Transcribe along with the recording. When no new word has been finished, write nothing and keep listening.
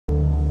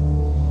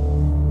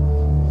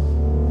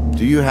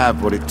Do you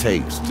have what it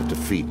takes to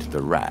defeat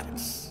the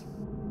rats?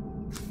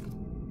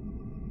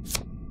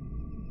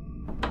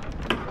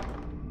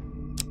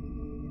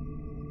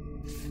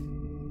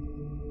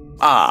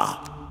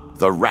 Ah,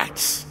 the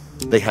rats.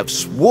 They have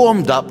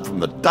swarmed up from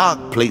the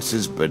dark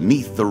places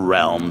beneath the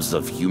realms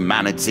of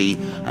humanity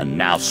and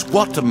now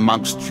squat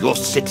amongst your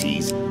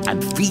cities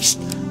and feast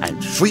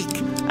and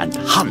shriek and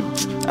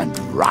hunt and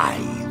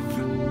writhe.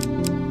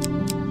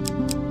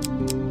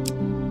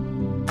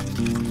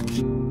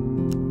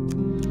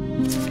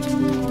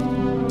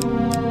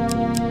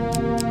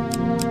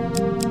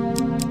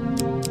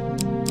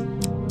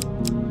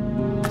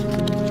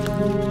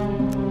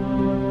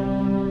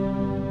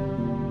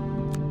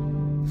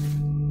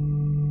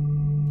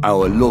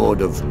 Our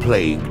Lord of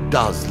Plague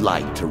does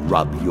like to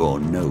rub your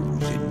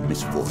nose in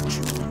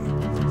misfortune.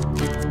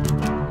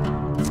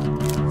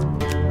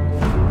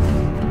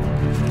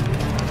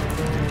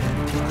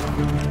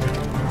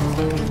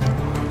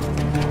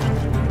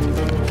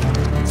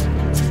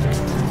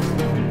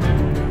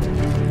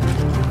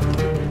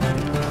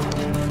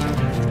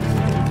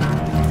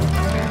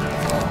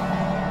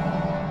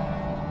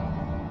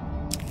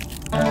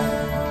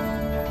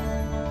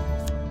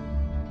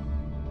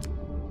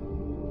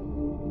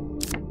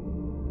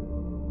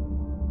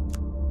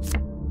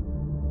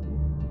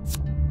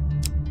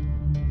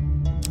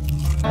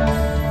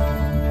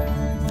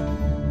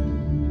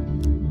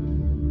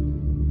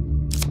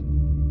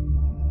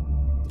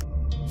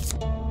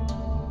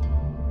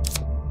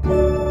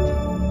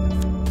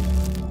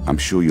 I'm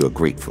sure you're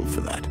grateful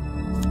for that.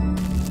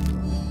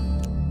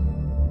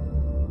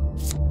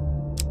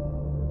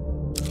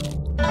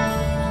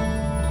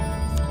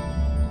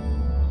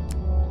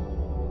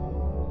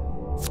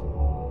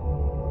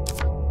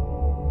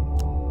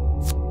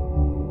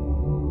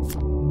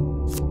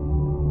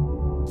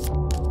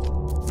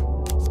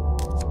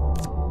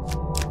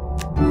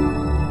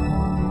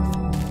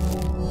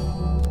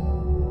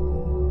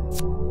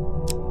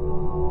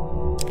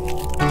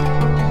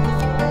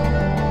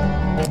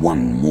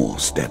 One more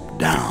step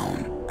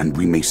down, and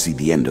we may see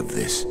the end of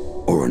this,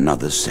 or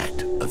another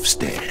set of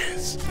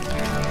stairs.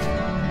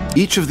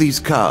 Each of these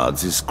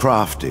cards is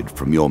crafted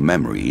from your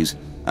memories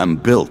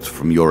and built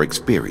from your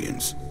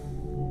experience.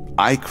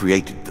 I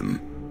created them,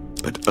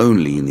 but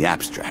only in the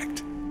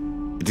abstract.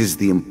 It is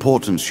the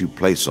importance you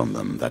place on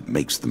them that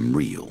makes them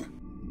real.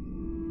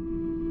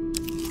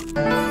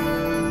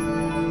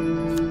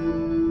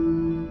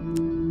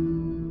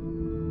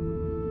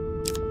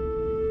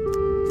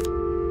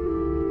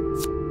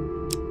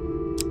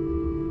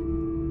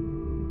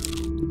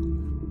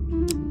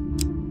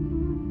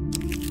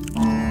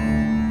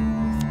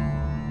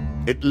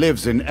 It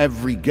lives in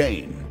every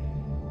game.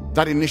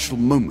 That initial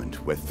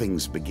moment where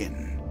things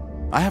begin.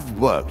 I have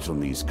worked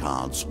on these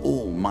cards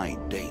all my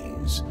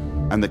days,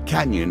 and the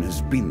canyon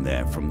has been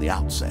there from the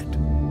outset.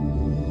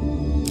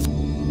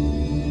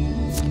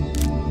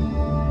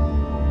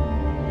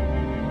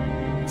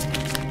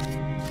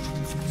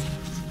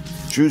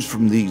 Choose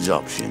from these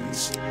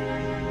options.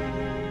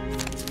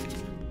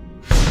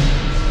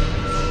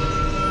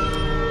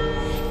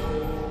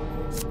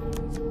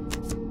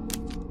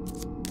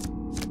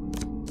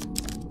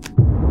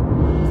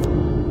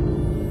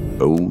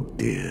 Oh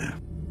dear.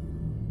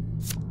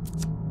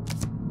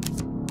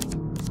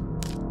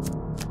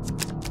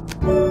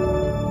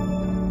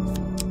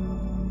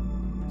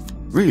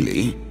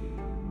 Really?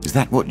 Is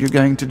that what you're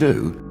going to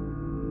do?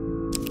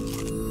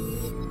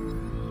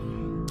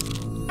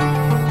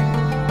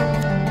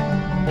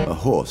 A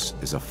horse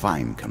is a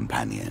fine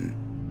companion.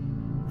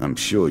 I'm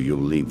sure you'll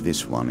leave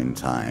this one in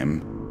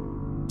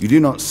time. You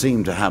do not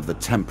seem to have the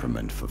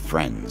temperament for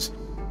friends,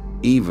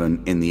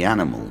 even in the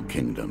animal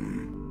kingdom.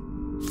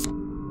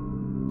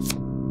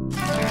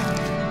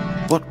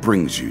 What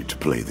brings you to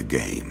play the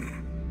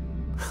game?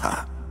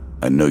 Ha!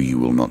 I know you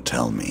will not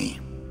tell me.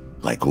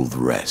 Like all the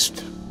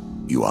rest,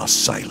 you are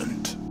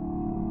silent.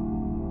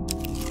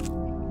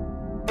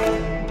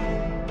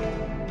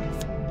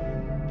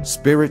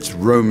 Spirits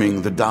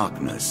roaming the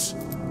darkness.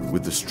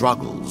 With the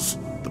struggles,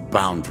 the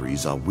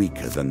boundaries are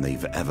weaker than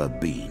they've ever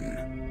been.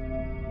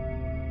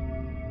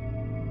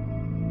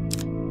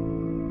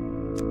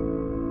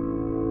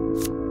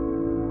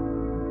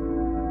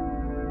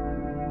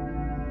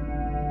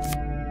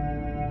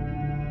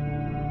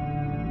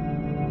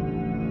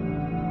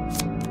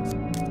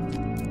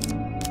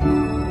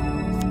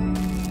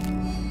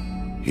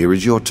 Here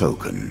is your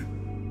token.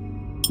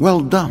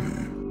 Well done.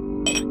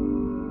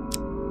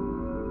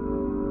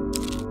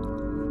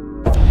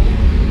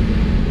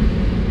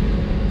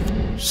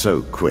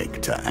 So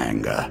quick to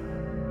anger.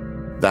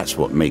 That's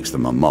what makes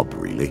them a mob,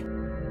 really.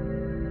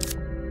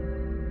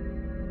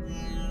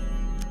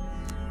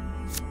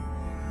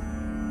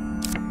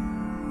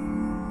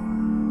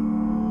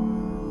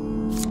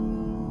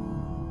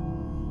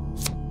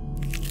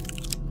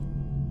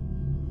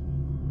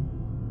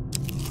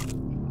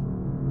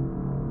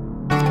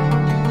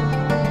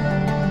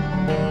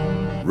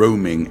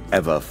 Roaming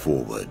ever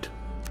forward,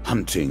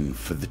 hunting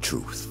for the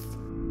truth.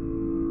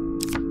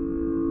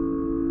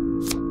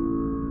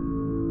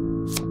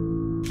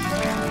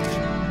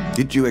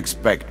 Did you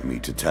expect me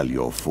to tell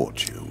your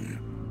fortune?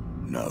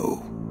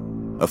 No.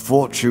 A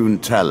fortune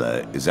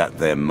teller is at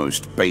their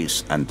most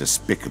base and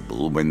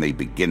despicable when they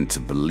begin to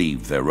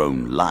believe their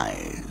own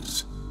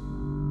lies.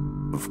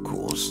 Of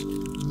course,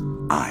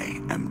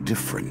 I am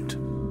different.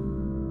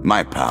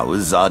 My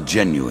powers are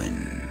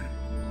genuine.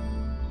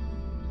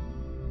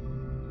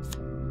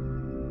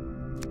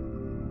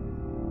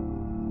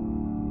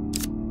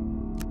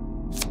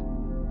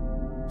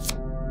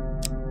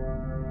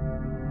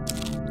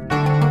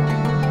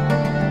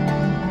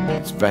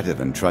 It's better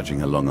than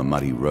trudging along a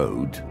muddy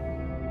road.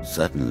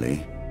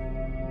 Certainly.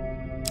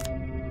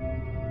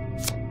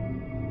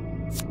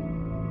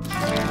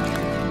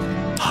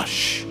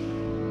 Hush.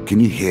 Can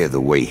you hear the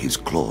way his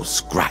claws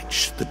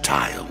scratch the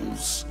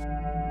tiles?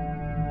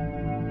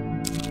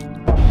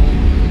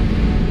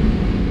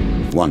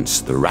 Once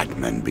the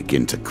ratmen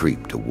begin to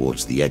creep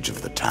towards the edge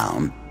of the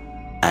town,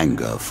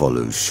 anger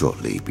follows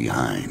shortly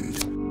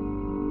behind.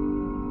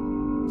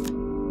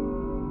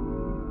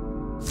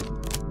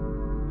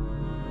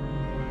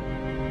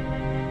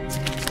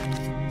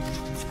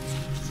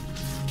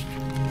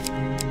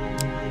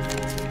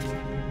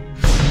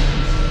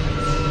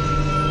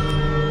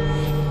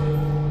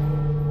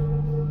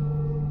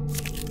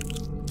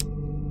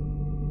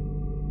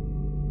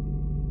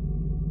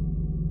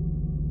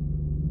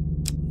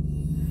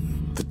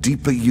 The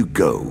deeper you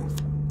go,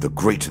 the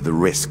greater the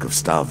risk of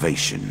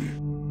starvation.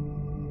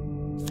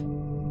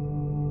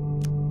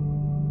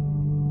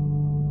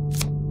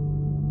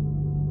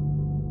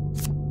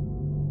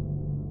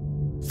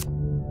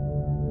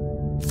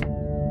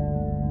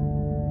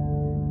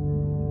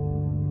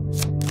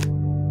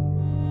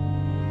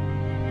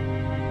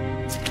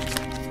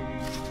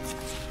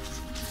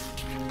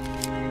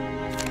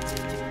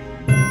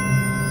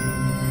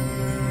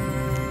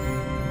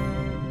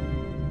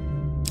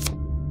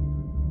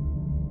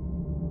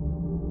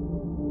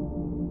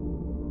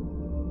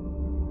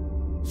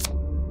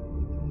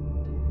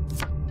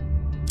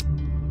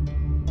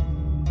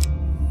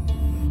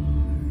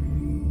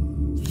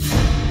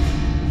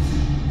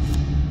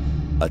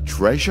 A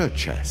treasure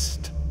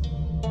chest.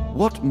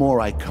 What more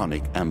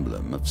iconic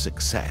emblem of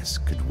success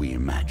could we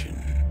imagine?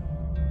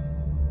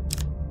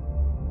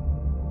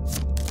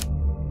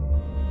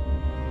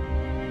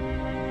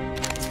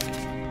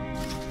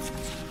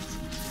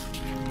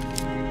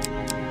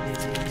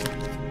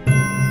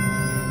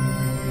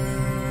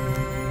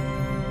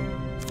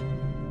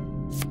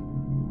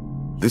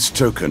 This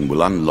token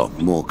will unlock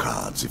more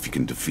cards if you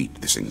can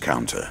defeat this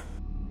encounter.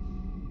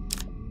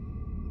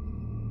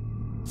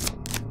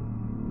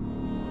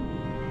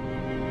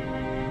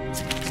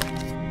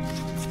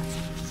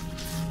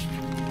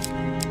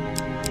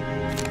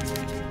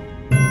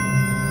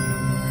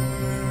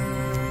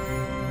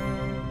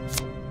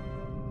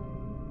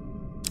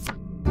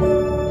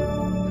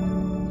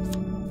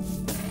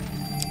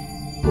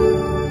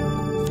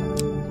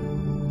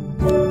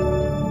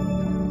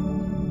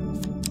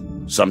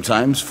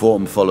 Sometimes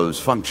form follows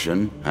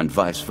function, and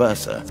vice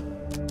versa.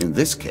 In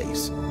this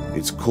case,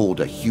 it's called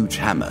a huge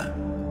hammer.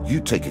 You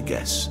take a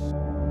guess.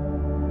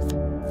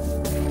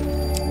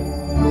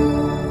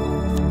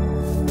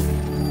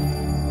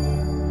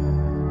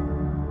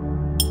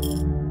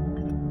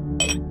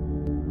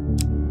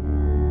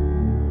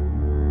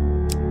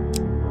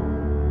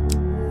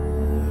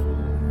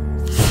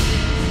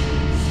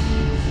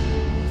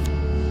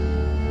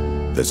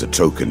 There's a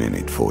token in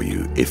it for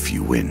you if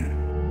you win.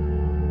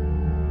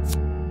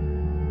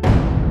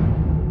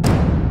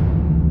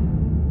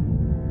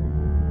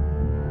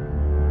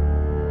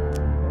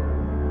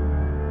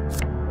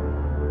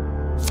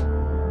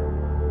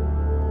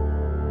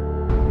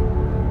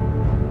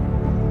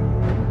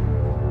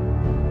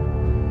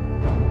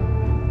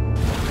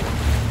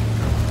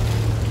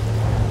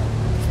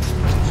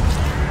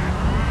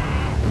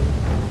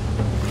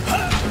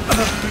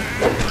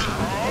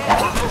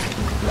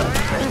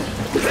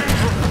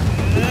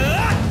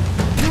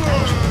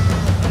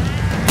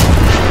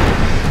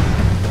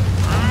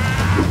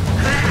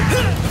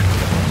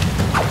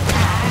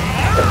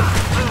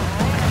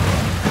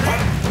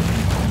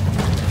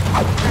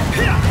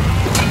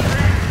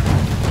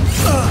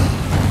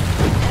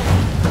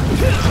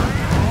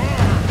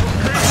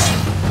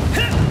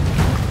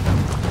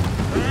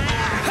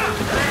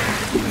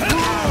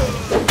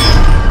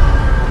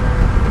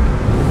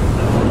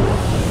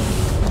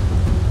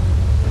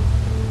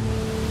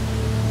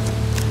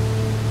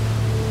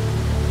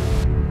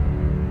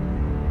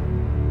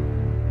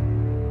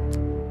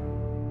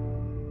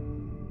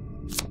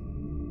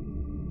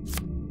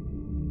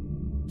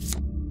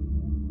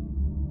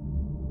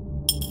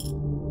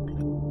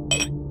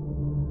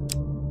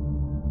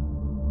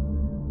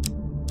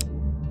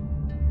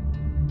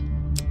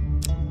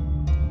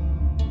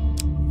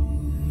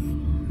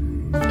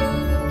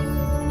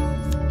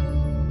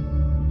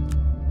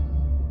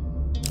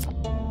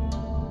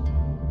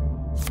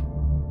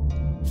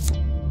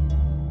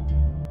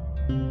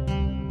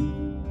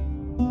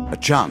 A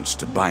chance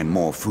to buy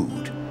more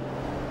food.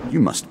 You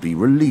must be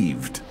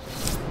relieved.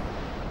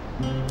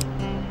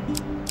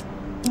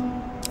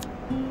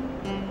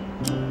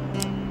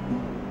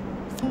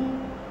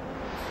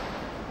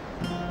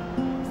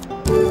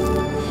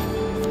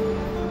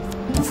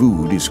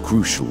 Food is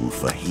crucial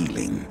for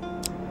healing.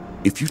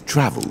 If you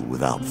travel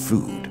without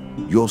food,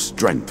 your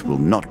strength will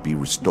not be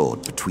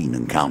restored between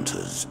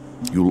encounters.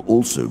 You'll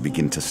also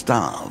begin to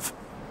starve.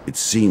 It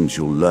seems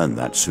you'll learn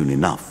that soon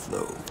enough,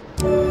 though.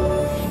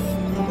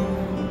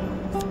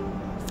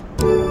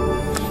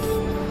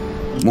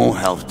 More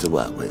health to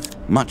work with.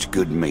 Much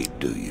good mate,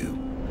 do you?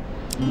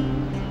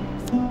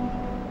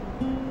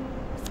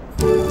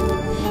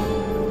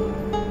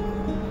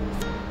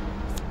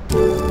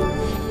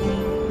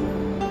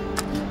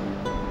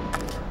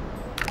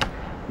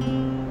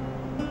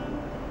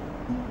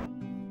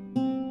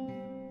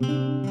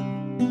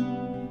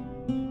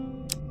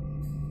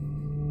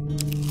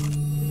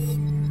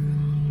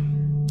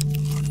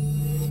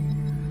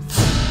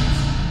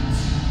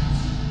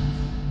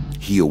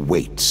 He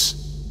awaits.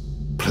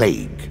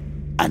 Plague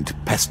and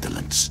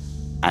pestilence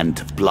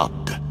and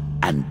blood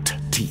and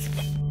teeth.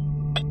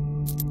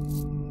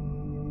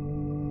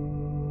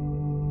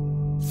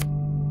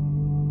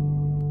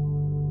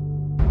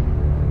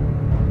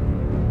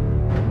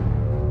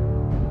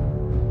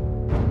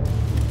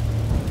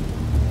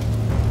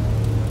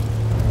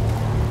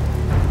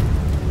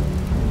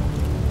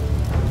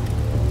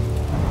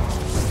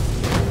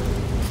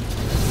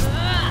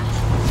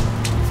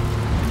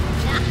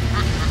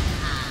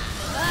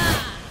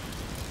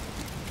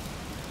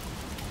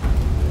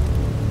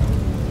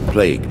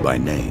 Plague by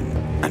name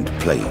and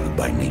plague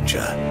by nature.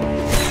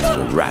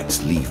 The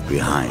rats leave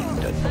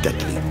behind a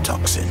deadly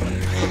toxin.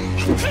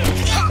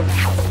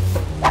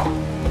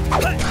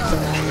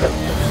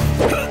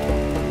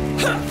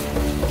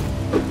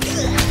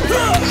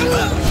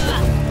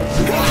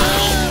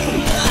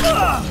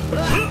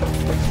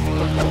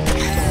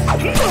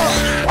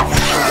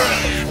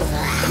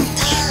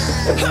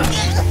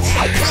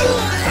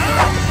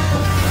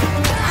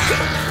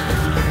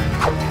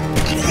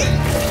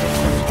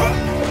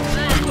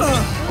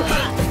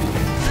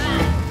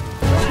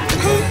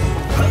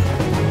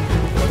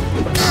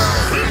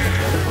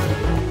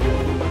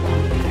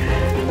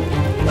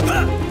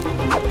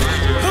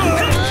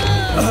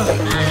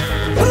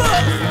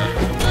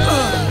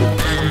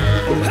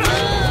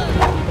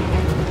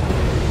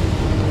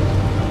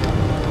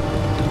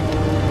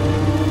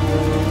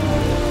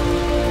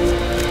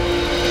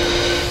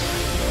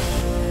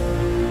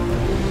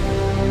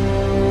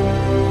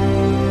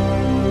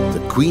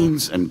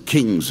 Queens and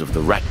kings of the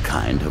rat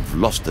kind have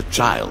lost a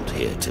child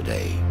here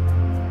today.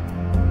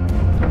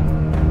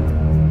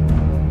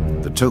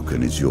 The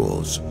token is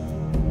yours.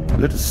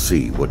 Let us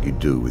see what you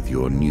do with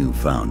your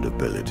newfound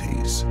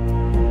abilities.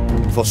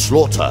 For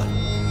slaughter,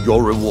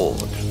 your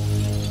reward.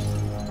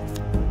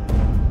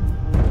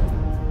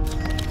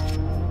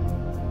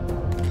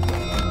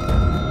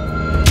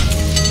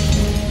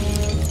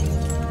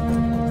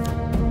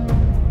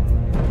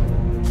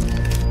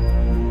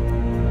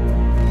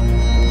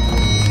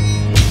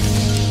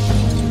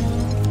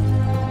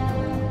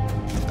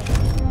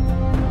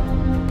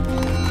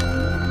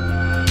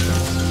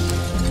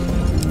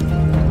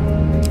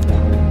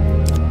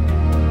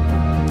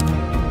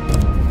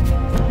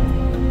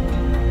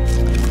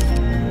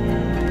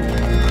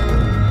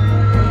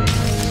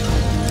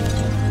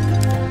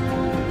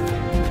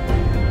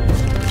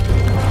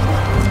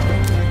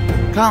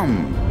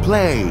 Come,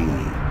 play.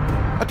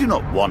 I do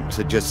not want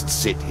to just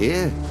sit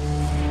here.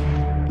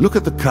 Look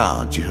at the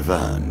cards you have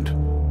earned.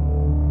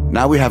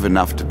 Now we have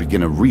enough to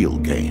begin a real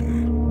game.